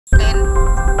10, 9,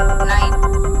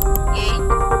 8,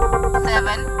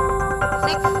 7,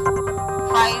 6,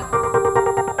 5,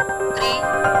 3,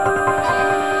 2,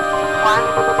 1,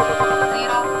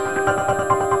 0.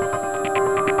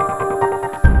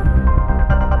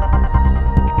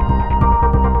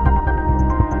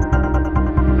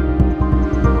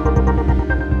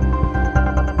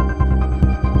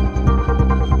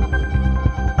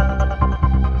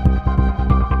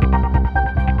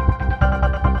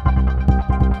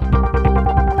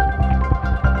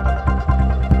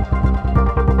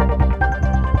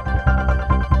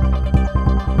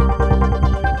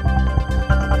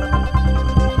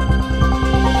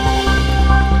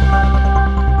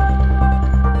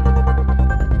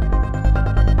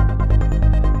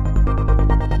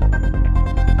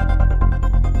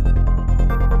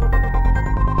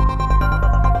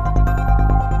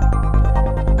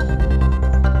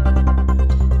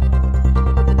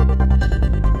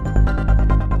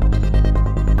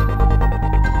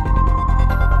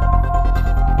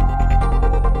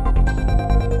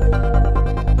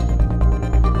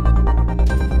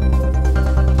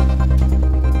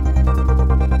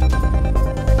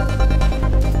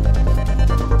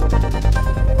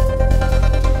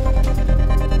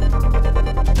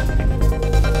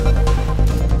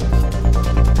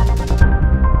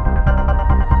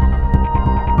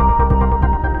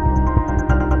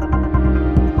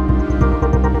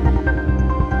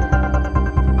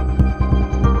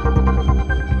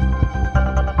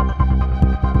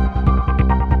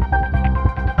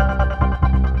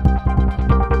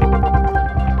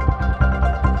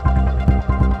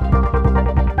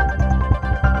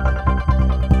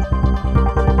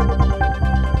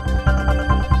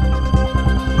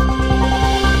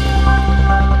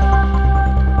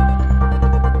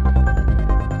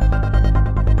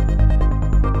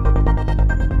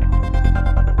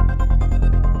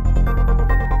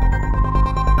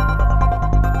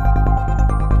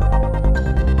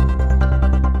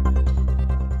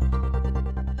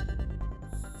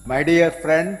 My dear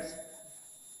friends,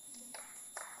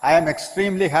 I am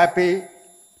extremely happy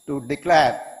to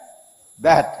declare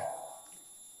that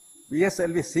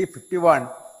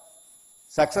PSLV-C51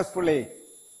 successfully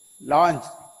launched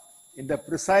in the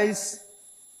precise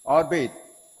orbit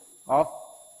of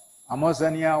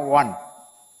Amazonia 1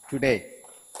 today.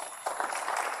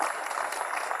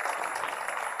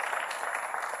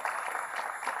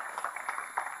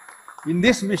 In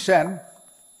this mission,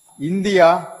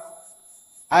 India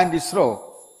and ISRO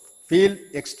feel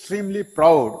extremely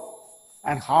proud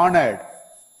and honored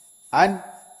and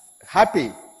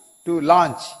happy to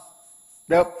launch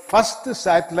the first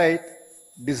satellite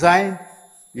designed,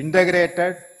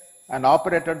 integrated and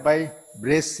operated by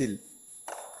Brazil.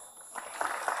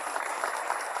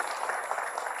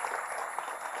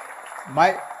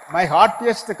 My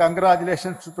heartiest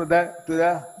congratulations to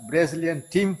the Brazilian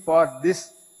team for this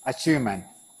achievement.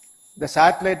 The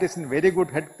satellite is in very good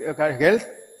health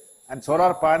and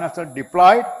solar panels are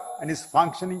deployed and is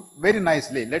functioning very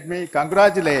nicely. Let me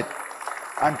congratulate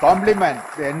and compliment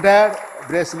the entire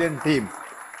Brazilian team.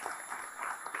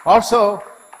 Also,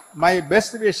 my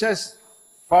best wishes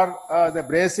for the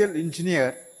Brazil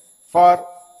engineer for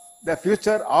the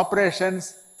future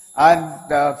operations and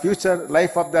the future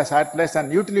life of the satellites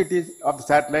and utilities of the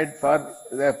satellite for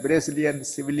the Brazilian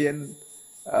civilian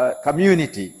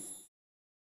community.